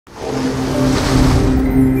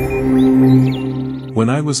When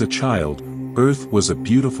I was a child, Earth was a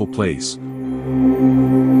beautiful place,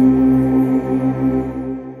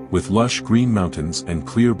 with lush green mountains and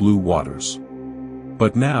clear blue waters.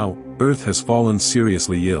 But now, Earth has fallen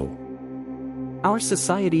seriously ill. Our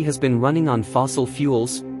society has been running on fossil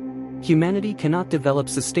fuels. Humanity cannot develop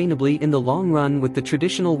sustainably in the long run with the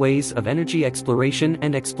traditional ways of energy exploration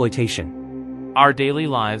and exploitation. Our daily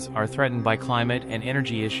lives are threatened by climate and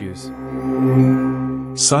energy issues.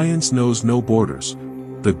 Science knows no borders.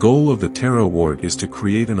 The goal of the TERA-Award is to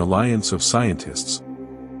create an alliance of scientists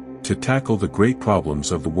to tackle the great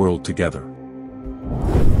problems of the world together.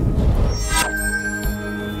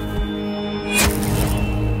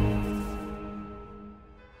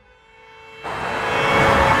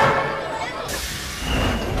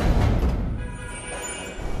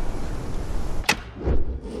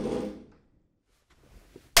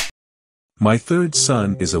 My third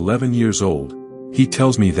son is 11 years old. He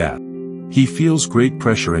tells me that he feels great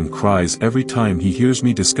pressure and cries every time he hears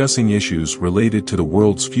me discussing issues related to the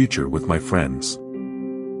world's future with my friends.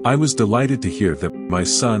 I was delighted to hear that my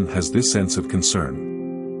son has this sense of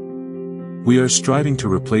concern. We are striving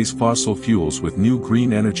to replace fossil fuels with new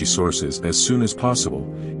green energy sources as soon as possible,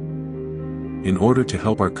 in order to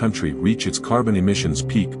help our country reach its carbon emissions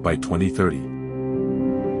peak by 2030.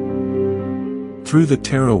 Through the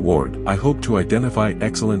TERA-Award, I hope to identify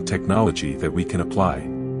excellent technology that we can apply.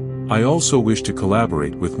 I also wish to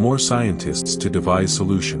collaborate with more scientists to devise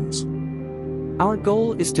solutions. Our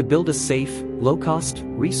goal is to build a safe, low-cost,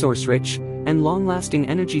 resource-rich, and long-lasting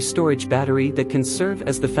energy storage battery that can serve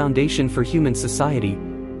as the foundation for human society,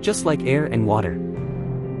 just like air and water.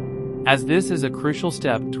 As this is a crucial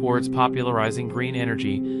step towards popularizing green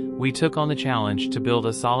energy, we took on the challenge to build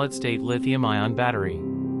a solid-state lithium-ion battery.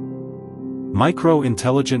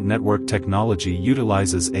 Micro-intelligent network technology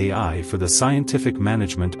utilizes AI for the scientific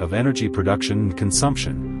management of energy production and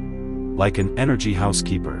consumption, like an energy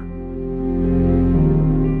housekeeper.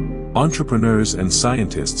 Entrepreneurs and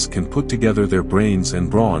scientists can put together their brains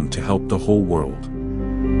and brawn to help the whole world.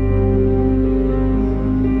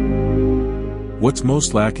 What's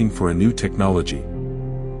most lacking for a new technology?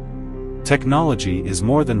 Technology is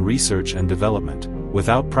more than research and development.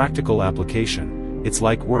 Without practical application, it's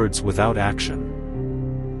like words without action.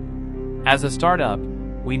 As a startup,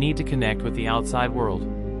 we need to connect with the outside world.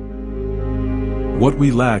 What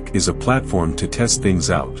we lack is a platform to test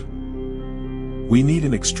things out. We need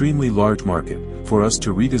an extremely large market for us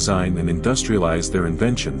to redesign and industrialize their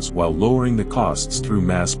inventions while lowering the costs through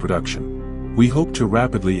mass production. We hope to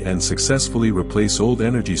rapidly and successfully replace old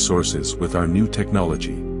energy sources with our new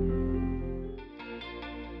technology.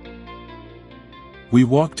 We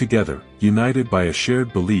walk together, united by a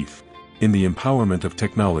shared belief in the empowerment of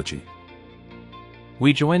technology.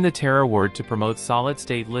 We joined the TERA-Award to promote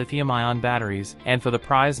solid-state lithium-ion batteries and for the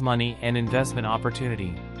prize money and investment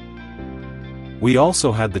opportunity. We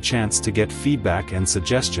also had the chance to get feedback and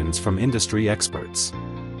suggestions from industry experts.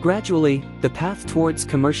 Gradually, the path towards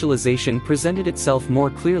commercialization presented itself more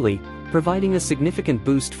clearly, providing a significant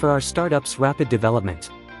boost for our startup's rapid development.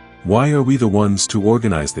 Why are we the ones to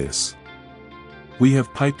organize this? We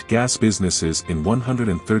have piped gas businesses in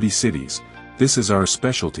 130 cities. This is our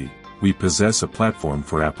specialty. We possess a platform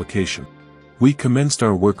for application. We commenced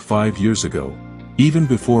our work 5 years ago, even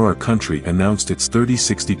before our country announced its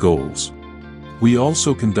 30-60 goals. We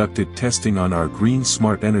also conducted testing on our green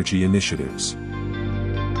smart energy initiatives.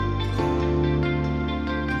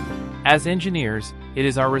 As engineers, it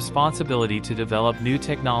is our responsibility to develop new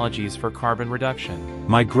technologies for carbon reduction.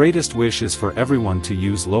 My greatest wish is for everyone to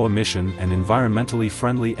use low-emission and environmentally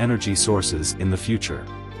friendly energy sources in the future.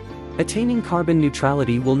 Attaining carbon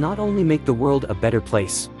neutrality will not only make the world a better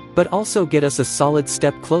place, but also get us a solid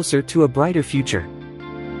step closer to a brighter future.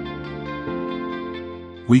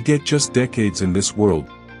 We get just decades in this world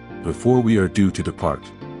before we are due to depart.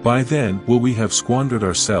 By then, will we have squandered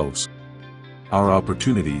ourselves, our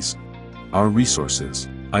opportunities, our resources?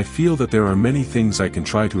 I feel that there are many things I can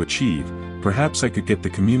try to achieve. Perhaps I could get the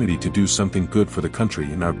community to do something good for the country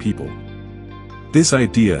and our people. This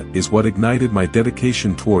idea is what ignited my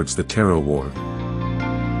dedication towards the TERA-Award.